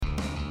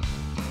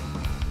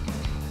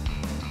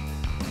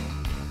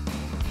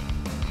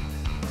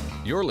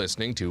You're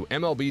listening to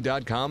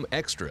MLB.com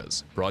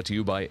Extras, brought to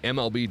you by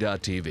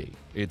MLB.tv.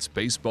 It's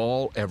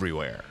baseball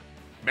everywhere.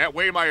 Matt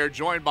Waymire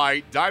joined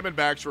by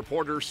Diamondbacks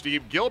reporter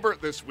Steve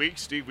Gilbert this week.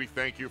 Steve, we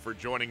thank you for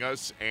joining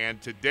us.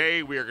 And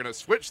today we are going to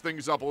switch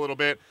things up a little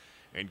bit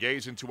and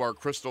gaze into our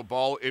crystal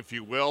ball, if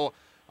you will.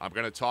 I'm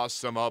going to toss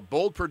some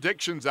bold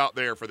predictions out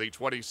there for the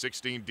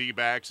 2016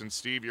 D-backs. And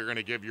Steve, you're going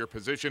to give your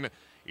position,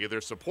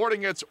 either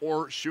supporting it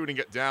or shooting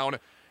it down.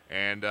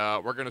 And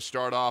we're going to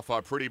start off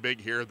pretty big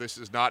here. This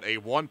is not a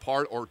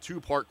one-part or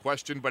two-part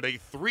question, but a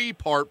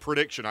three-part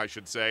prediction, I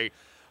should say.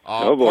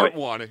 Oh boy. Part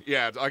one,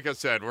 yeah, like I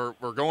said, we're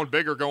going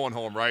big or going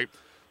home, right?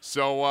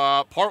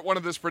 So part one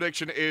of this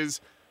prediction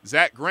is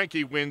Zack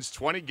Greinke wins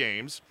 20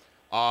 games.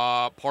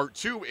 Part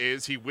two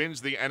is he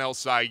wins the NL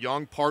Cy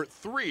Young. Part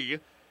three,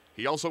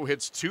 he also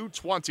hits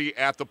 .220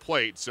 at the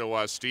plate.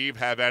 So, Steve,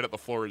 have at it. The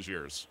floor is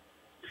yours.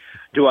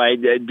 Do I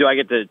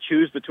get to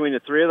choose between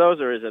the three of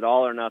those, or is it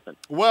all or nothing?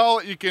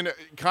 Well, you can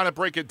kind of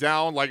break it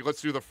down. Like,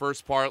 let's do the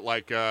first part.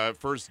 Like,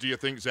 first, do you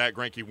think Zack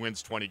Greinke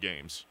wins 20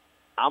 games?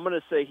 I'm going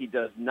to say he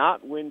does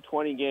not win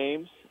 20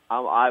 games.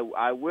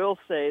 I will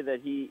say that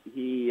he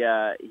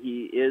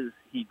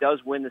does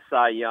win the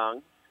Cy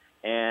Young,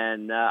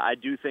 and I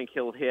do think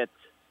he'll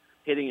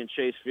hitting in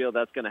Chase Field.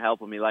 That's going to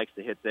help him. He likes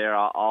to hit there.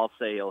 I'll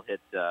say he'll hit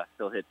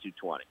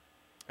 220.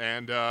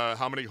 And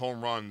how many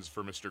home runs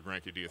for Mr.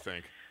 Greinke do you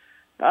think?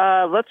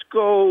 Let's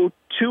go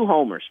 2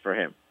 homers for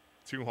him.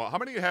 How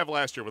many did you have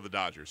last year with the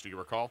Dodgers? Do you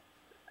recall?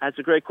 That's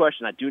a great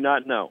question. I do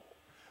not know.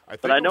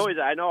 But I know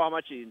how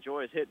much he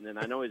enjoys hitting, and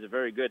I know he's a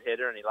very good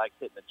hitter, and he likes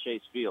hitting at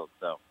Chase Field.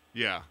 So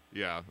yeah,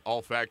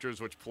 all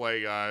factors which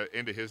play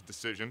into his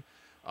decision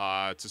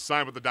to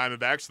sign with the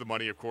Diamondbacks. The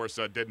money, of course,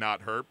 did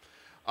not hurt.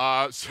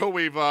 So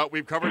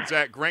we've covered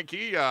Zack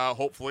Greinke,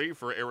 hopefully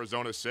for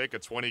Arizona's sake, a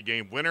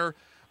 20-game winner.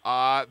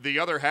 The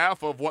other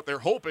half of what they're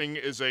hoping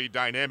is a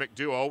dynamic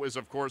duo is,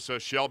 of course,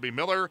 Shelby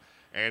Miller.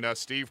 And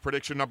Steve,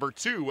 prediction number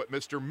 2,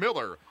 Mr.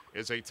 Miller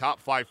is a top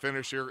 5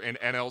 finisher in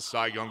NL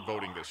Cy Young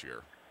voting this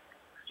year.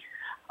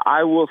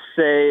 I will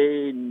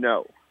say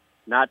no.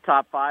 Not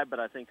top 5, but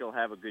I think he'll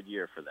have a good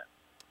year for them.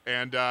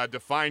 And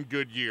define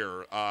good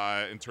year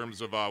in terms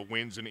of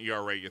wins and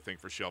ERA, you think,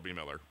 for Shelby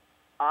Miller?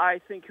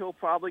 I think he'll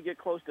probably get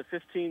close to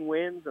 15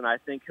 wins, and I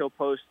think he'll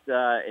post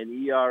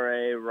an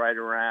ERA right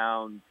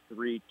around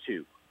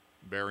 3.2.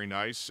 Very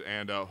nice,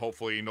 and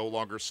hopefully no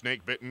longer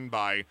snake-bitten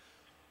by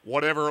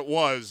whatever it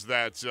was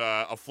that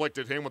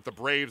afflicted him with the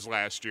Braves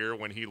last year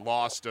when he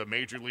lost a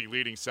major league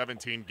leading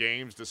 17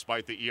 games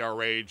despite the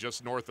ERA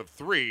just north of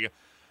 3.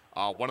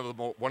 One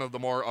of the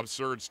more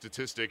absurd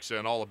statistics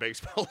in all of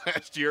baseball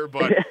last year,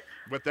 but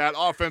with that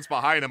offense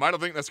behind him, I don't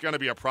think that's going to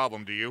be a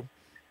problem, do you?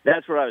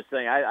 That's what I was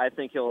saying. I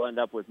think he'll end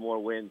up with more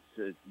wins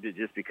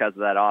just because of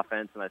that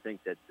offense, and I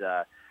think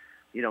that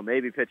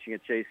maybe pitching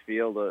at Chase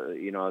Field,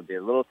 it'd be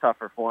a little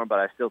tougher for him, but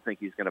I still think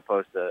he's going to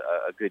post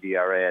a good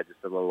ERA at just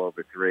a little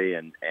over 3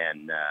 and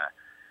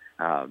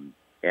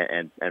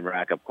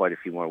rack up quite a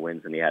few more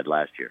wins than he had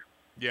last year.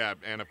 Yeah,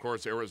 and of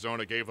course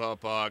Arizona gave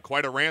up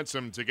quite a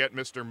ransom to get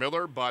Mr.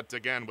 Miller, but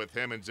again, with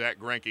him and Zack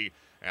Greinke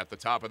at the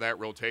top of that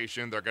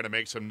rotation, they're going to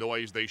make some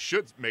noise. They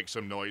should make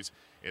some noise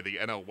in the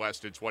NL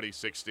West in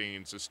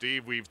 2016. So,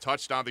 Steve, we've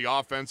touched on the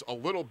offense a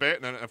little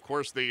bit, and of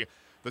course the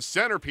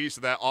centerpiece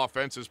of that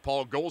offense is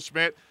Paul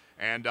Goldschmidt.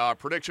 And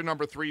prediction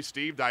number 3,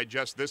 Steve,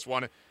 digest this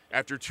one.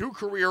 After 2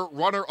 career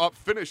runner-up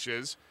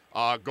finishes,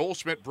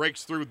 Goldschmidt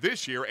breaks through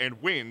this year and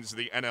wins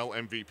the NL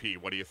MVP.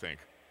 What do you think?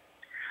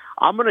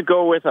 I'm going to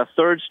go with a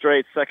 3rd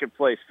straight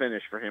second-place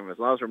finish for him, as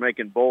long as we're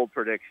making bold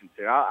predictions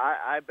here.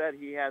 I bet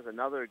he has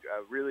another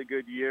really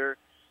good year,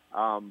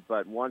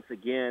 but once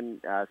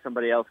again,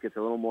 somebody else gets a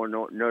little more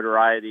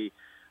notoriety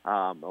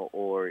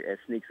or it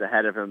sneaks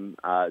ahead of him,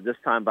 this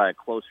time by a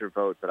closer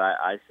vote. But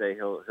I say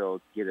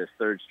he'll get his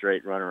 3rd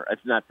straight runner.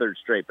 It's not 3rd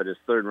straight, but his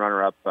 3rd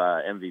runner-up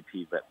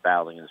MVP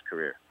battling in his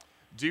career.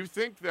 Do you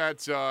think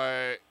that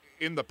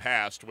in the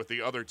past with the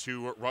other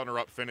 2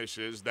 runner-up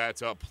finishes that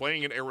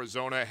playing in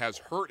Arizona has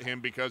hurt him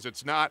because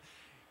it's not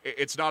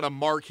a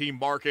marquee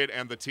market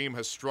and the team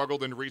has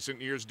struggled in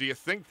recent years? Do you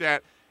think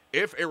that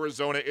if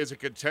Arizona is a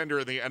contender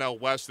in the NL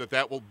West,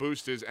 that will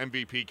boost his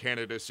MVP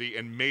candidacy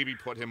and maybe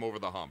put him over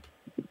the hump?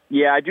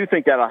 Yeah, I do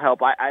think that'll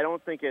help. I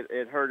don't think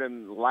it hurt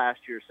him last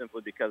year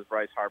simply because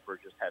Bryce Harper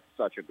just had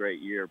such a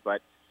great year.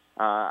 But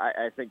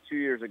I think 2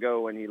 years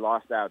ago when he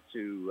lost out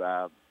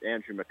to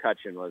Andrew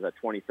McCutchen, was at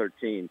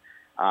 2013,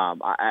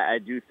 I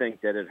do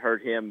think that it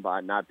hurt him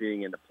by not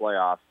being in the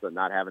playoffs, but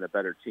not having a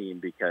better team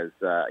because,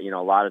 a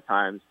lot of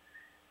times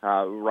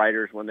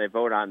writers, when they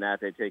vote on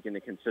that, they take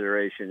into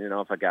consideration,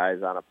 if a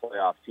guy's on a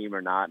playoff team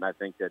or not. And I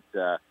think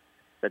that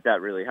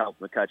that really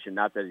helped McCutchen.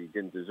 Not that he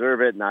didn't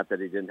deserve it, not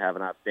that he didn't have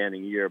an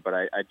outstanding year, but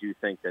I do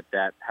think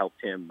that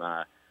helped him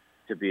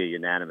to be a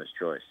unanimous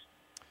choice.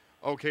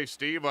 Okay,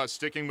 Steve,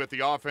 sticking with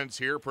the offense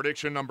here,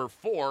 prediction number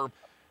 4.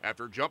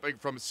 After jumping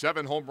from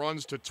 7 home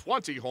runs to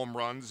 20 home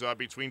runs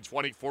between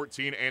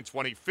 2014 and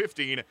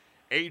 2015,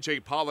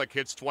 A.J. Pollock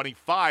hits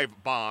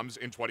 25 bombs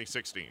in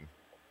 2016.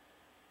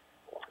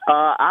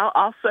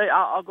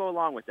 I'll go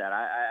along with that.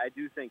 I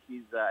do think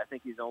I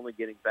think he's only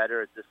getting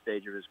better at this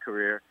stage of his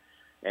career,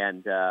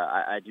 and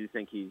I do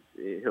think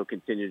he'll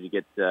continue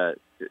to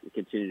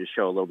continue to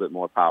show a little bit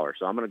more power.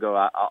 So I'm going to go.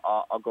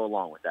 I'll go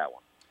along with that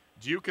one.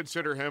 Do you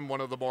consider him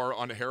one of the more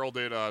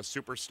unheralded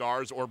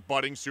superstars or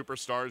budding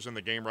superstars in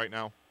the game right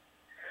now?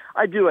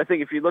 I do. I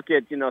think if you look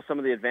at some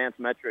of the advanced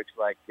metrics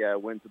like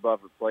wins above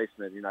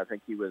replacement, I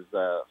think he was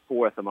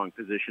fourth among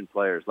position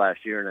players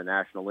last year in the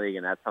National League,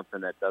 and that's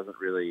something that doesn't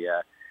really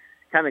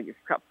kind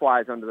of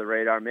flies under the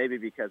radar. Maybe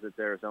because it's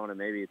Arizona,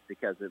 maybe it's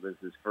because it was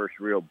his first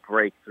real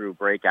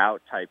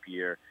breakout type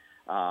year.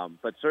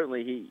 But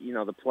certainly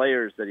the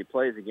players that he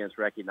plays against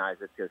recognize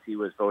it because he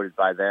was voted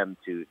by them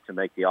to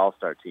make the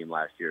All-Star team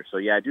last year. So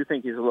yeah, I do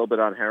think he's a little bit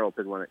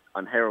unheralded when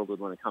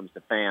it comes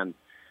to fans.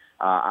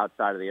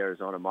 Outside of the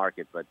Arizona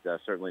market, but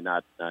certainly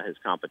not his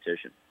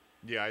competition.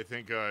 Yeah, I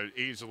think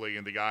easily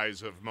in the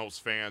eyes of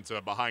most fans,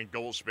 behind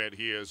Goldschmidt,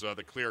 he is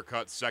the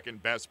clear-cut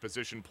second-best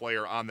position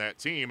player on that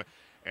team,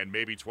 and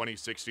maybe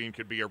 2016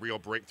 could be a real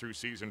breakthrough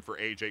season for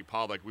A.J.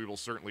 Pollock. We will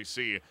certainly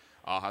see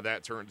how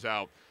that turns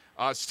out.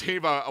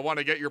 Steve, I want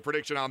to get your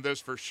prediction on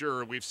this for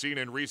sure. We've seen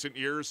in recent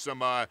years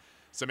some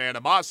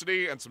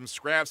animosity and some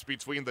scraps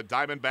between the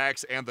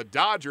Diamondbacks and the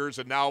Dodgers,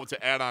 and now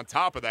to add on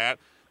top of that,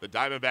 the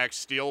Diamondbacks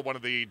steal one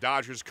of the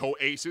Dodgers'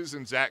 co-aces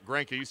in Zack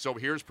Greinke. So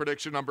here's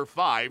prediction number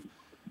 5.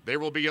 There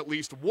will be at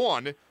least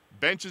one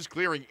benches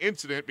clearing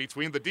incident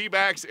between the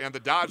D-backs and the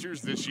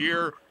Dodgers this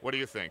year. What do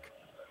you think?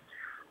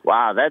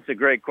 Wow, that's a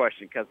great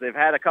question because they've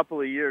had a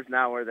couple of years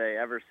now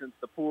ever since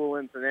the pool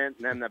incident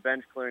and then the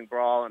bench clearing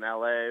brawl in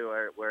L.A.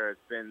 where it's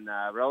been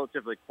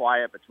relatively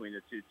quiet between the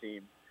two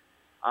teams.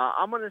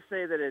 I'm going to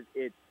say that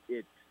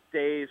it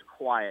stays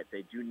quiet.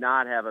 They do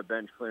not have a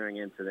bench clearing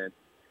incident.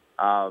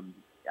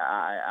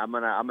 I'm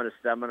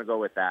gonna go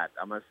with that.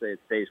 I'm gonna say it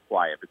stays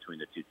quiet between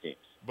the two teams.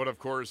 But of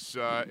course,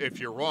 if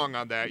you're wrong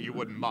on that, you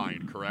wouldn't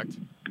mind, correct?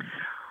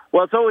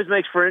 Well, it always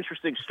makes for an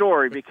interesting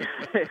story because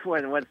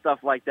when stuff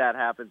like that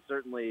happens,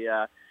 certainly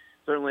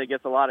it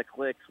gets a lot of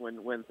clicks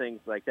when things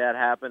like that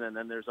happen, and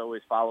then there's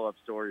always follow-up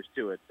stories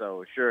to it.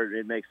 So sure,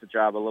 it makes the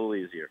job a little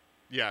easier.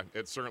 Yeah,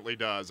 it certainly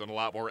does, and a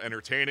lot more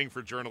entertaining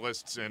for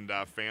journalists and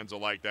fans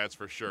alike, that's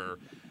for sure.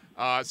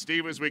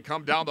 Steve, as we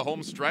come down the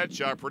home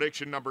stretch,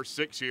 prediction number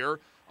 6 here,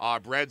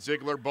 Brad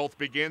Ziegler both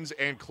begins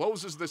and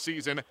closes the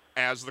season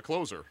as the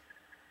closer.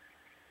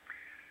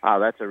 Oh,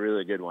 that's a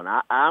really good one.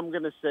 I'm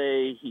going to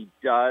say he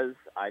does.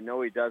 I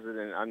know he does it in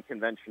an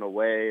unconventional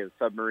way. The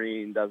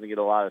submarine doesn't get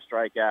a lot of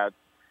strikeouts.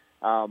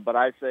 But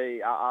I'll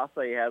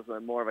say he has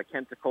more of a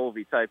Kent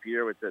Colby type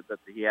year that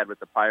he had with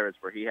the Pirates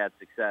where he had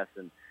success,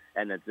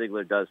 and that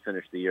Ziegler does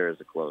finish the year as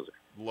a closer.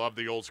 Love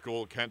the old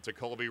school Kent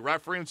Colby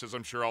reference, as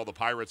I'm sure all the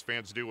Pirates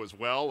fans do as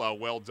well.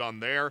 Well done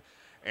there.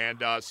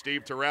 And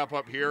Steve, to wrap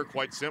up here,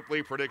 quite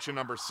simply, prediction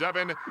number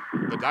 7,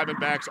 the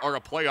Diamondbacks are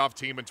a playoff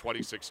team in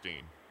 2016.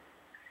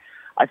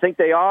 I think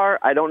they are.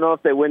 I don't know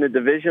if they win the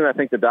division. I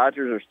think the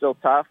Dodgers are still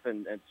tough,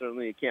 and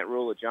certainly you can't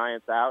rule the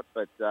Giants out.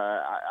 But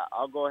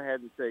I'll go ahead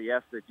and say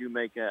yes, they do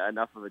make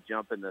enough of a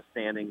jump in the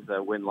standings,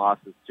 win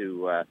losses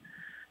to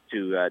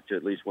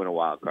at least win a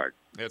wild card.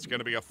 It's going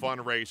to be a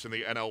fun race in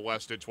the NL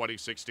West in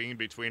 2016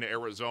 between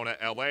Arizona,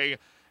 L.A.,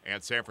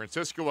 and San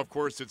Francisco. Of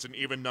course, it's an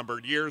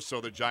even-numbered year,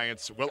 so the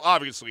Giants will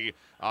obviously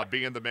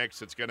be in the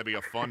mix. It's going to be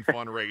a fun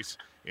race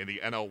in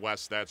the NL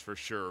West, that's for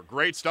sure.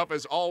 Great stuff,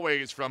 as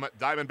always, from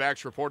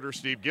Diamondbacks reporter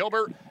Steve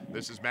Gilbert.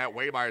 This is Matt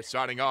Waymire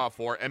signing off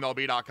for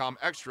MLB.com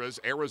Extras,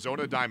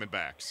 Arizona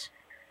Diamondbacks.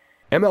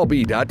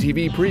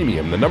 MLB.tv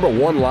Premium, the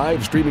 #1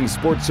 live streaming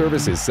sports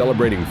service, is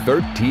celebrating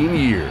 13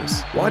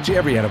 years. Watch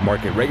every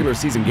out-of-market regular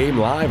season game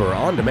live or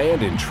on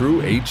demand in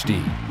true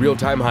HD.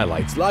 Real-time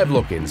highlights, live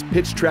look-ins,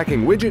 pitch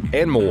tracking widget,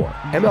 and more.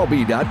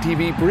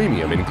 MLB.tv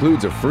Premium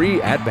includes a free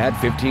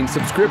At-Bat 15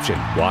 subscription.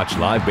 Watch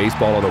live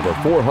baseball on over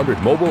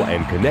 400 mobile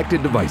and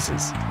connected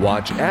devices.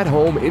 Watch at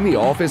home, in the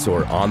office,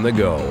 or on the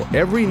go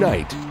every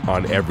night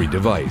on every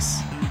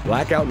device.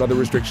 Blackout and other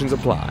restrictions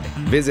apply.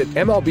 Visit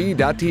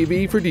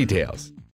MLB.tv for details.